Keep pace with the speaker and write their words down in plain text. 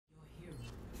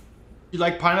You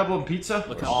like pineapple on pizza?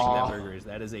 Look how big that burger is.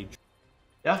 That is a.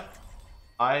 Yeah.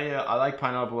 I like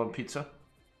pineapple on pizza.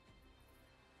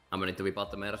 I'm gonna need to whip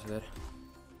out the Masaa here.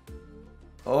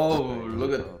 Oh,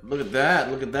 look at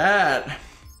that! Look at that!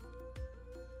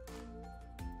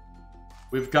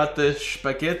 We've got the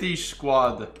spaghetti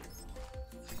squad.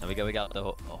 And we got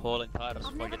the whole entire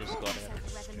spaghetti squad here.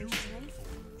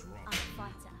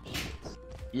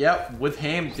 Yep, with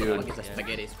ham, dude. Look at the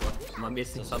spaghetti squad. Am I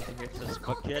missing something here? It's a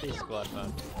spaghetti squad,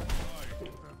 man.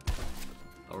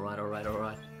 Alright, alright,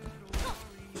 alright.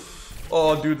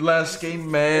 Oh, dude, last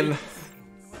game, man.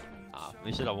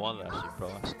 We should have won that shit, bro.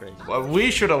 That's crazy. Well, we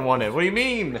should have won it. What do you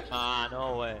mean?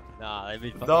 No way. Nah, they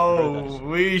beat fucking No,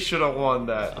 we should have won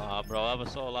that. Bro, I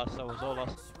was so lost.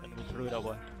 And we threw it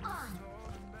away.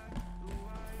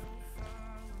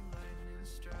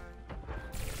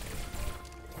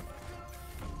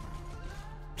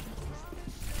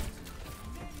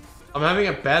 I'm having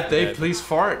a bad day. Please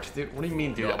fart, dude. What do you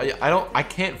mean, dude? I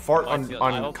can't fart on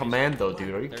commando,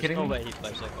 dude. Are you kidding me? There's no way he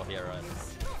plays Echo here, right?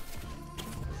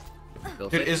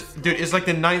 Dude, it's like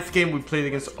the 9th game we played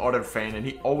against other fan, and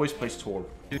he always plays Torb.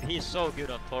 Dude, he's so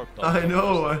good on Torb. I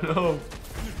know.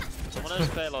 Someone else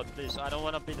payload, please. I don't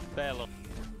wanna be the payload.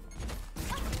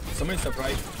 Someone is top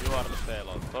right. You are the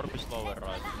payload. Torb is lower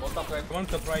right. One top right. One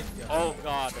top right. Yeah. Oh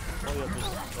god. Oh, you're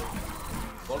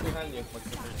Ball behind you.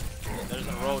 There's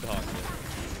a roadhog here.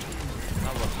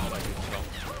 That was not a good shot.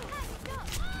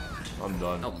 I'm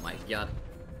done. Oh my god.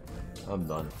 I'm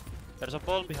done. There's a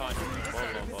ball behind you.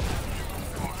 Ball.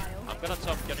 I'm gonna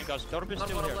jump. Can you guys? Torb is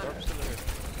still here.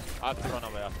 I have to run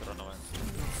away.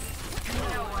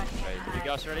 Okay, you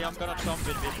guys ready? I'm gonna jump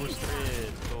in. We push 3,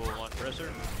 2, 1.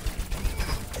 Pressure.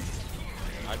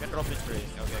 I can drop in 3.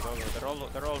 Okay, go.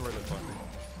 They're all really fine.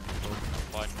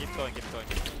 Fine. Keep going.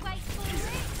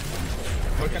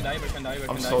 We can die.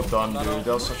 I'm so done, dude.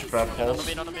 That was such a bad pulse.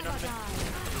 There's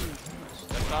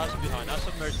As behind. As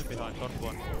of Mercy behind. Torb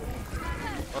 1.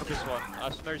 Torb is 1.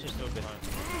 As Mercy still behind.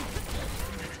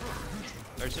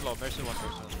 Mercy low. Mercy 1.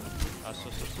 As.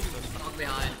 Not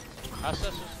behind. As.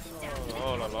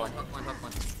 Oh la la.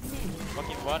 Fuck.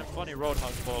 Fucking funny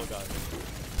roadhouse ball, guys.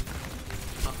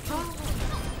 Got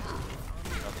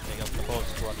to take up the whole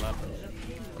squad lap.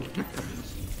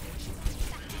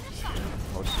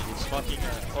 Oh shit, it's fucking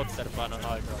Otterban on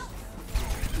high ground.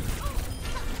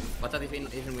 What's that?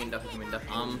 He's in window.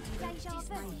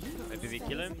 Maybe we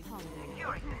kill him?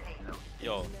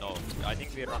 Yo, no. I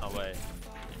think we run away.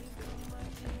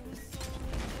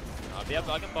 I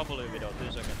can bubble a video,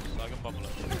 2 seconds. I can bubble it.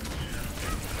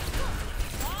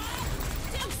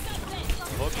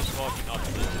 Hawk is walking up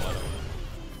to this water.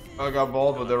 I got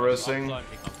ball, but they're I'm racing.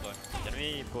 climbing. Can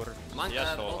we put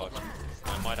yes or Hawk?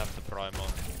 I might have to prime on.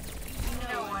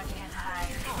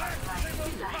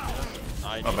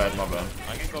 My bad.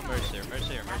 I can go Mercy here.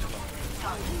 Mercy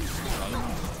low.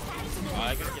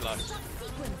 I can kill us.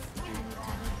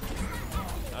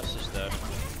 That's just dead.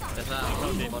 There's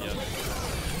No deep yet.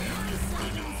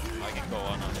 I can go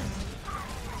on.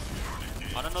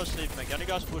 I don't know, sleep, man. Can you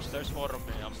guys push? There's more of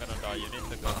me. I'm gonna die. You need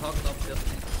to go. Hawk top just.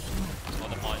 Oh,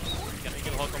 the mines. Can we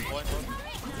kill Hawk on point?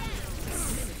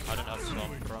 I don't have some,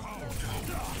 bro.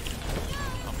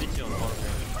 I'm busy on point.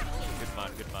 Good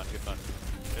man.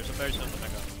 There's a Mercy on the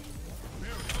mega.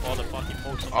 All the fucking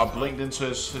pokes. I blinked into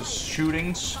his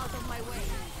shootings.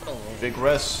 Big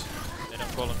res. They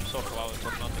don't call him soft flowers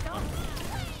or nothing, man.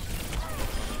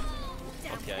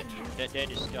 Okay,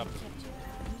 Danish scab.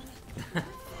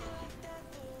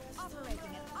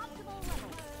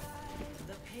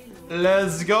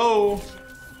 Let's go.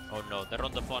 Oh no, they're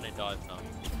on the funny dive now.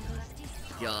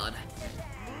 God.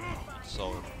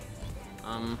 So,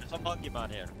 there's a monkey man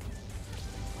here.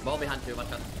 Ball behind you.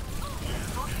 Watch out.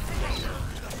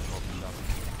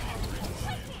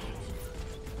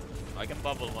 I can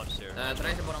bubble once here.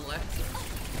 Tracer bottom left.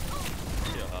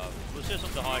 Lucio's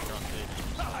on the high ground, dude.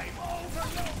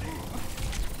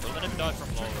 We're gonna die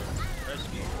from lower.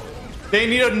 They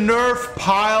need a nerf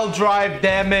pile drive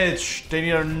damage. They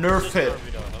need a nerf it.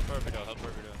 Help her video.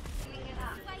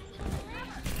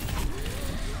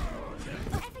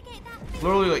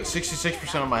 Literally like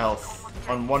 66% of my health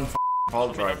on one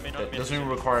pile drive. That doesn't even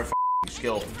require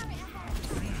skill.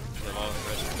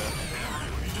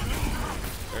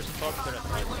 There's a top turret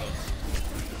right side.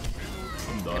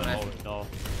 I'm done. Oh no.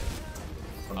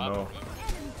 Oh no.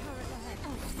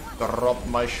 Drop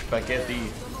my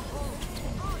spaghetti.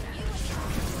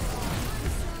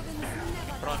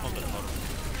 Prime on the top.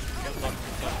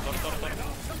 Top.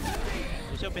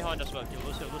 Lucio behind as well. Kill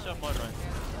Lucio point right.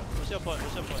 Lucio point.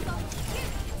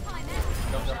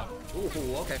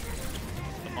 Ooh, okay.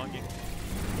 The monkey.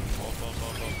 Fall.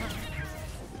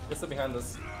 Just behind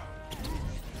us.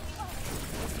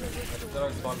 They're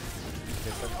on spawn.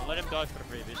 Let him die for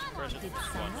free. This person is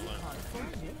fine alone.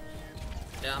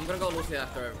 Yeah, I'm gonna go Lucy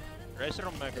after Razor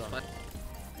on Mega. this fight.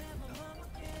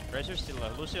 Razor still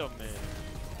alive. Lucy on me.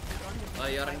 Oh,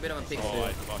 you're in a bit of a pick. Oh,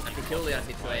 I And peculiar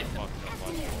situation.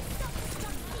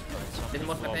 This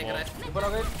was my take, right?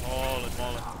 Holy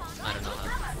moly. I don't know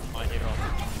how. My hero.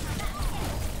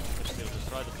 Still just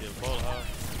try to kill ball her.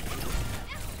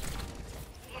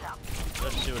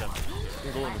 Let's shoot him.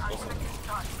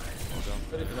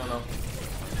 No.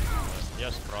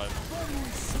 Yes, prime.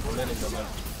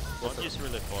 One is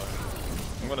really far.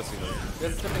 I'm gonna see that.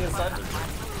 They're stepping inside.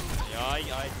 Yeah, I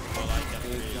can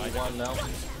really. I One now. can't,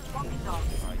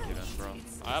 bro.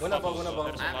 I have bubbles, so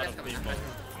there's a lot of people.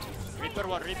 Reaper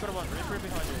one, Reaper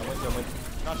behind you. I'm with.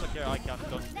 That's okay, I can't,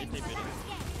 don't hit him.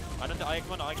 I can't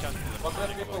kill him. Walk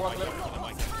left, Reaper, walk left. I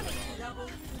can't kill him.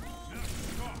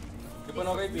 Reaper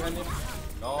no right behind you.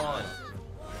 Nice.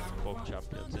 Both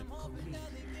champions in.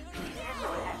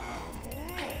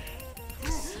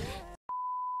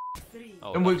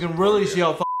 Oh, And we can really see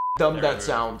how dumb that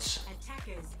sounds.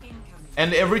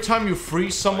 And every time you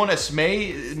freeze someone as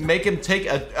May, make him take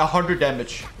 100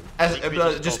 damage, as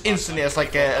just instantly, as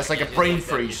like a brain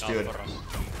freeze, dude.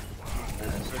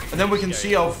 And then we can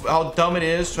see how dumb it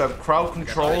is to have crowd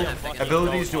control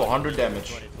abilities do 100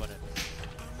 damage.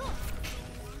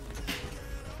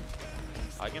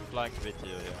 I can flank with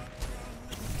you, yeah.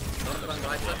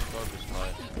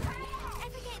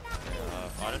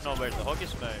 I don't know where the hog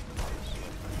is made.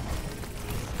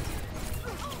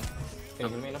 Can you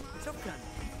hear me now?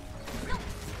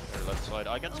 Left side.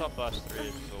 I can top last 3,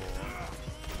 so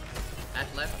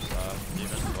At left.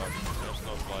 even fuck. There's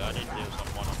no fly. I need to use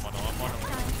some one on one.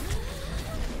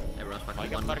 Everyone's I fucking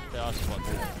can one. mark the ass one.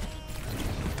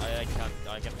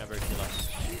 I can never kill us.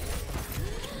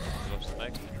 Looks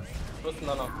like. First,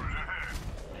 no.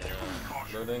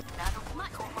 Loading.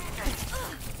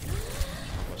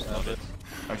 Was not it.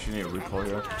 Actually need a recall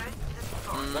here.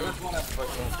 There is one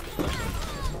aspect.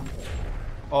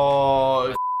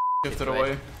 Oh, shifted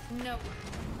away. No.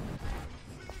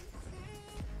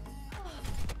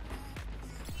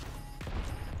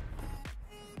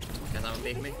 Can someone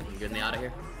pick me? Get me out of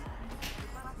here.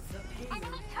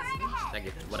 Thank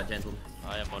you. What a gentleman.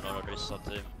 I am on our Rissa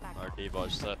team. Our D-boy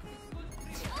is dead.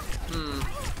 Ooh.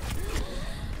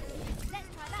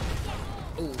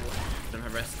 Don't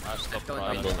have rest. I stopped Going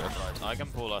right. right. I can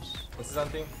pull us. This is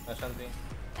something. Ashanti.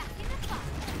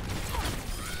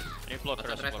 Can you block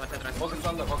rest? Rest. Focus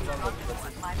on the.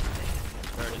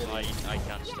 Third is I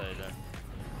can't stay there.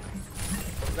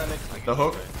 The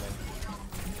hook.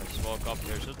 Let's walk up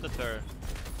here. Shoot the turn.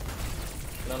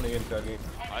 None again, Kragie.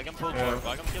 I can pull Torp.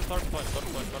 I can kill Torp point.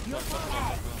 No,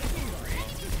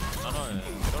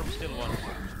 Torp's still one.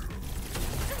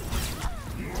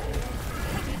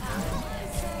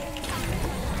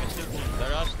 I can still kill.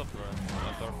 There are stuff bro.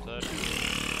 Torp dead.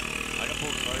 I can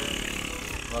pull sorry.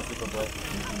 Not super bad.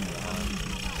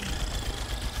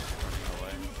 No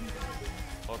way.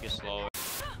 Hog is slow.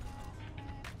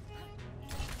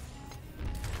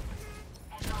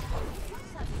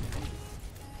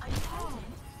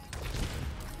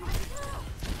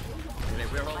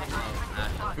 We're holding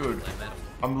out. Dude,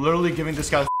 I'm literally giving this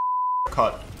guy a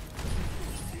cut.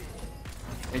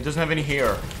 He doesn't have any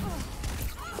hair.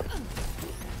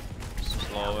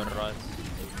 Slow and right.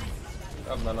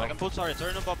 No. I can pull sorry.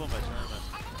 Turn the bubble mate.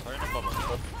 Turn the bubble.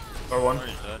 Or one.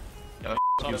 Sorry, dead. Yeah, you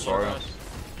Top sorry.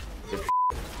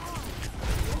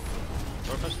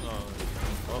 Torp is no.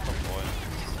 Torp on point.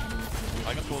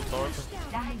 I can pull Torp.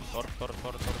 Torp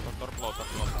low.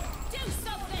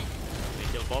 We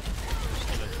kill Bob.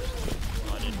 Kill it.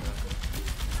 I need her.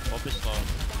 Bob is slow.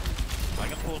 I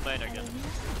can pull main again.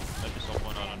 Maybe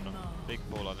someone, I don't know. Big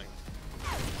pull, I think.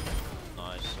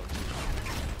 Nice.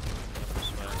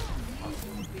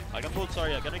 I can pull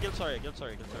sorry. Can I kill sorry? I can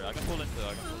pull into.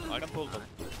 I can pull them.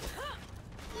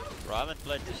 Bro, I haven't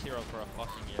played this hero for a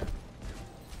fucking year.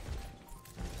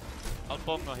 I'll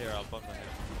bomb no here.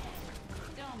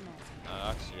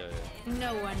 Actually, yeah.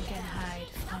 No one can hide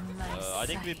from my I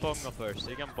think we sight. bomb no first.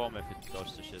 You can bomb if it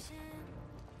goes to shit.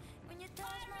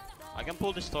 I can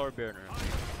pull this Torp burner. No.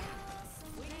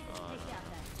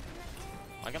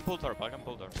 I can pull Torp. No. I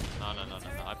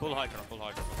pull high ground.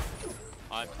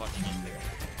 I'm fucking in here.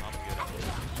 I'm good at it.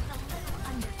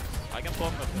 I can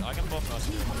bomb us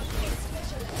here.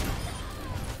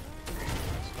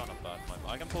 It's kind of bad.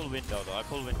 I can pull window though. I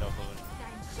pull window.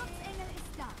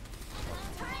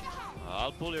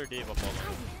 I'll pull your diva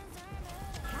follow.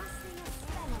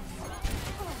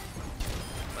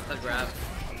 What's that grab?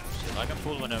 Shit. I can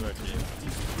pull whenever, G.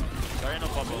 Sorry, no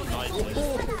bubble. Nice.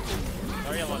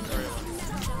 Sorry, one.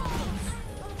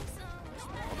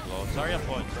 Sorry, a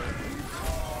point.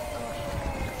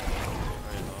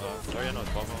 Sorry, no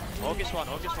bubble. Hog is one.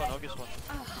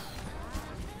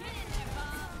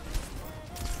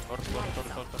 Tor.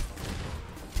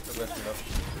 The best enough.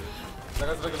 That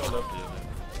guy's looking on left.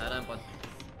 I don't point.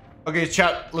 Okay,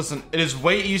 chat, listen. It is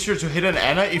way easier to hit an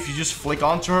Ana if you just flick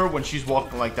onto her when she's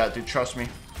walking like that, dude. Trust me.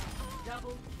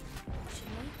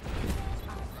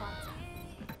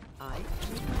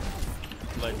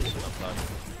 Play this one up.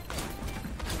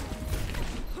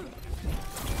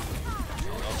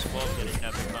 I'll spawn getting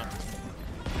epic, man.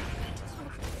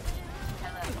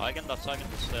 I can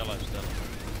stay alive still.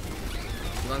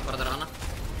 You want for the Ana?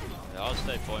 Yeah, I'll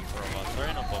stay point for a while.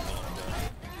 Sorry, no bubble.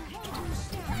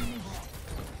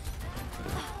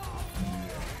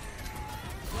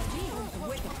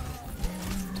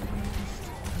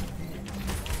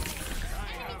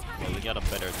 Well, we got a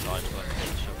better time, but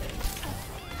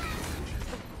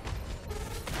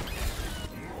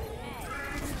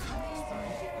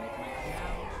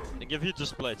I think if you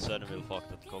just played 7, we'll fuck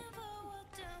that cope.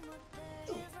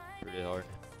 Pretty hard.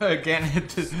 I can't hit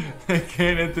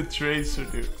the tracer,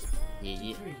 dude.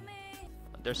 Yeah.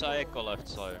 There's a echo left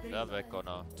side. They have echo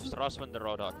now. Just rush when the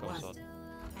roadhog comes out.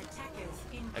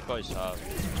 Echo is half.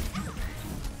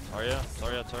 Sorry.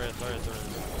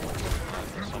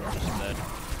 Someone's dead.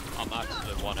 I'm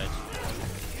actually 1 HP.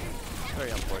 It's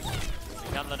very unfortunate.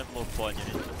 You can't let him move point, you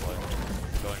need to point.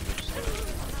 Going good stuff.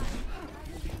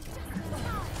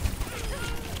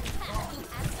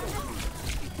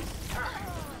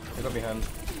 They got behind.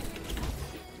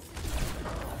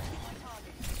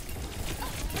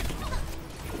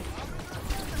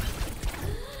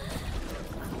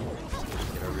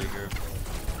 Get a rigger.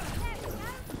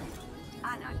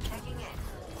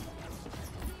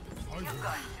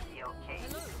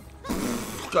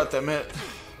 God damn it.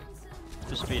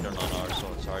 Just speed on our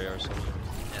sword, sorry, our sword.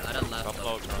 Yeah, I don't laugh. Come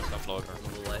low turn.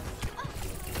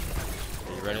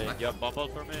 Are you ready? You have bubble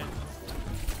for me?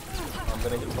 I'm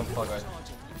gonna get some fog guy.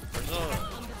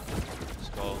 Let's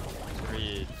go.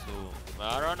 3, 2.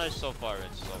 Arana is so far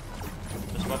in, so.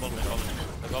 Just bubble me.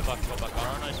 Go back.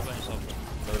 Arana is playing so far.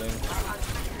 Loading.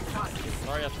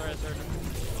 Sorry.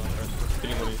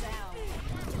 Killing me.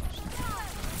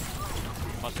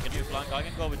 Masaa, can you flank? I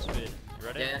can go with speed. You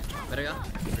ready? Yeah, better go.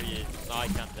 3. No, I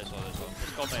can't this one.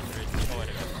 Just go main 3. Just go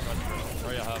anywhere.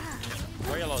 Sorry, I have.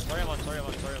 Sorry, one.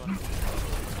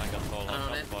 I can call I don't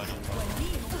know I'm fine.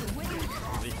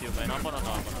 Leave you, man. I'm on an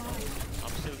arm.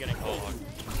 I'm still getting call hog.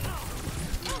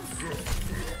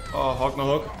 Oh, hog no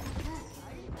hook.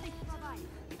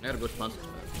 I got a good punch.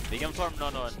 We can farm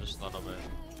nano and just nano, man.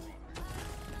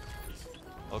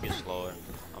 Hog is slower.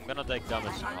 I'm gonna take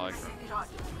damage in high ground.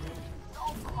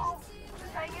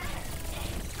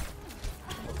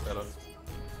 Hello.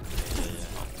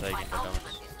 Yeah, I'm taking the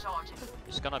damage.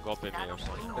 He's gonna copy me or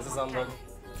something. This is under.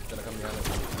 Gonna come behind us.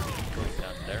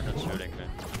 Yeah, they're not shooting me.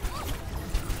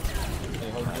 Can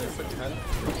you hold me for 10?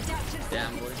 Yeah,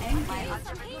 I'm going.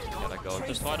 Gotta go.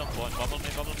 Just fight on point. Bubble me.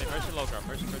 Where's your low ground?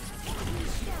 Where's your Oh,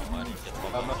 I didn't get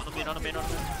bubble. On me.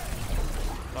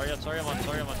 Sorry, one.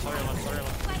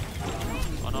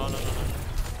 Oh, no.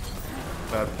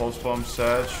 Bad pulse bomb,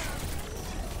 Sage.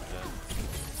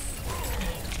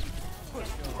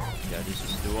 Yeah, this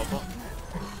is doable.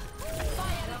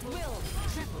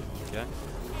 Okay.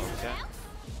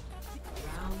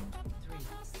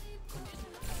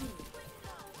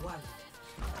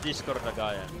 Discord the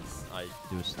guy and I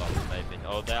do stuff maybe.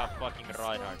 Oh, they are fucking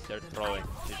Reinhardt. They're throwing.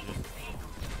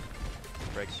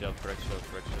 Break shield. I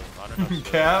don't know.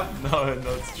 Cap? No,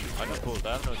 it's true. I can pull. They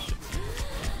have no shit.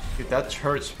 Dude, that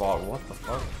turret spot, what the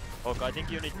fuck? Okay, I think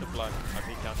you need to blind. I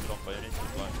think can't combo, you need to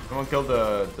blind. Someone killed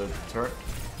the turret.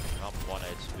 I'm 1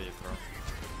 HP, bro.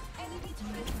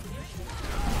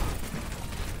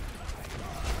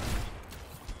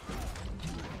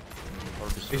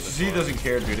 HCC doesn't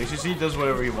care, dude. HCC does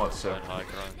whatever he wants, so. High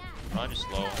ground. Ryan is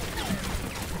slow.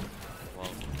 Well,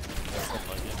 that's not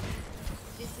like it.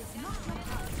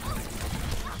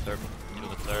 Third, kill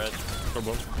the turret.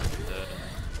 Dead.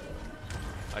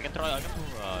 I can pull,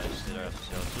 he's still there, so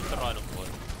shoot the right on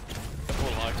point.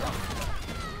 Pull high ground.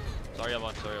 Sorry,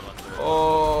 one.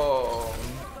 Oh.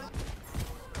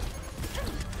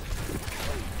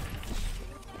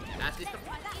 That's it.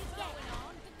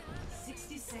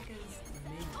 60 seconds.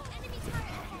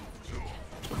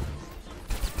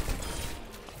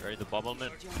 Ready to bubble me?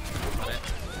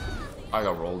 I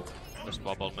got rolled. Just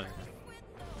bubble me.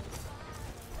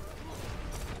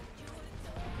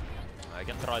 I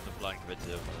can try to flank with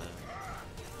you.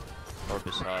 Orb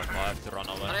is half. I have to run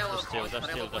away.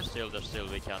 There's still,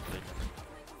 we can't win.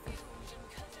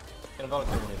 Can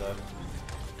Valkyrie when he died.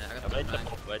 Yeah, I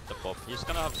got Wait the pop. He's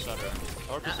gonna have stutter.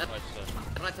 Orb is right side.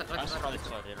 right side, That's right right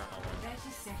side. side, you don't know where.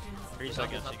 3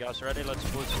 seconds, you guys ready? Let's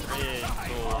push 3,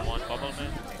 2, 1, bubble me.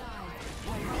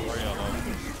 Worry alone.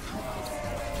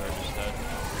 Third is dead.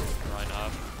 Right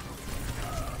half.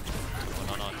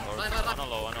 One on Orb. One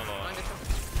low.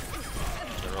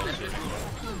 They're all shooting.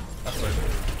 That's right.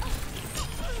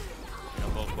 You're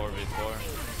above 4v4.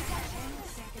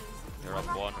 You're up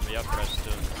 1. We have press 2.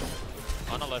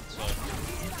 On the left side.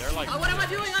 They're like. Oh, what am I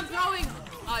doing? I'm throwing!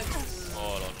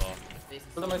 Oh, no. This is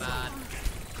so bad.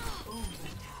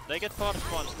 They get far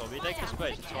spawns though. We take the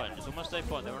space. It's fine. Just must stay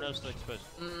point. Everyone else take space.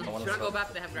 Should I go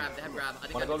back? They have grab. I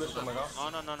think Wanna I go can Lucio, my god?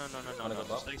 No.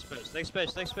 Just take space. Take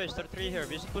space. There are 3 here.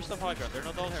 We should push the high ground. They're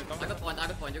not all here. Come I on.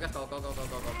 got point. You guys go. Running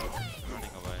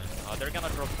away. They're gonna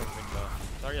drop something though.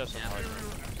 Darius on high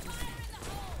ground.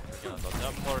 Yeah, but they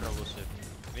have more elusive.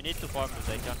 We need to farm them.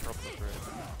 They can't drop the tree.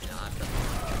 Yeah, I'm just...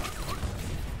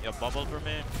 Yeah, bubble for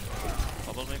me.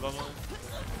 Bubble me. I'm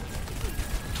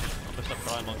just a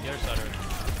primal. Here's Saturn.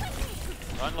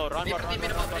 Run low. Run. I'm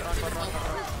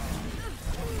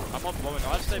up going.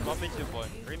 I'll stay bomb in 2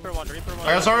 point. Reaper 1. I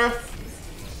got Zarya.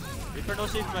 Reaper no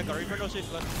safe, Mecha. Reaper no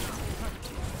safe left.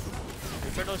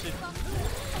 Reaper no safe.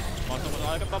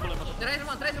 I can bubble him. Tracer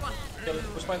one.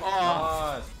 Push point. Oh.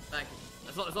 Nice. Thank you.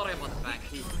 Sorry about the back.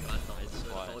 He's It's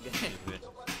fine.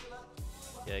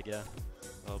 Yeah.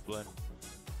 Well played.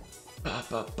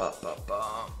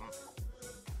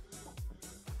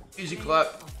 Easy clap.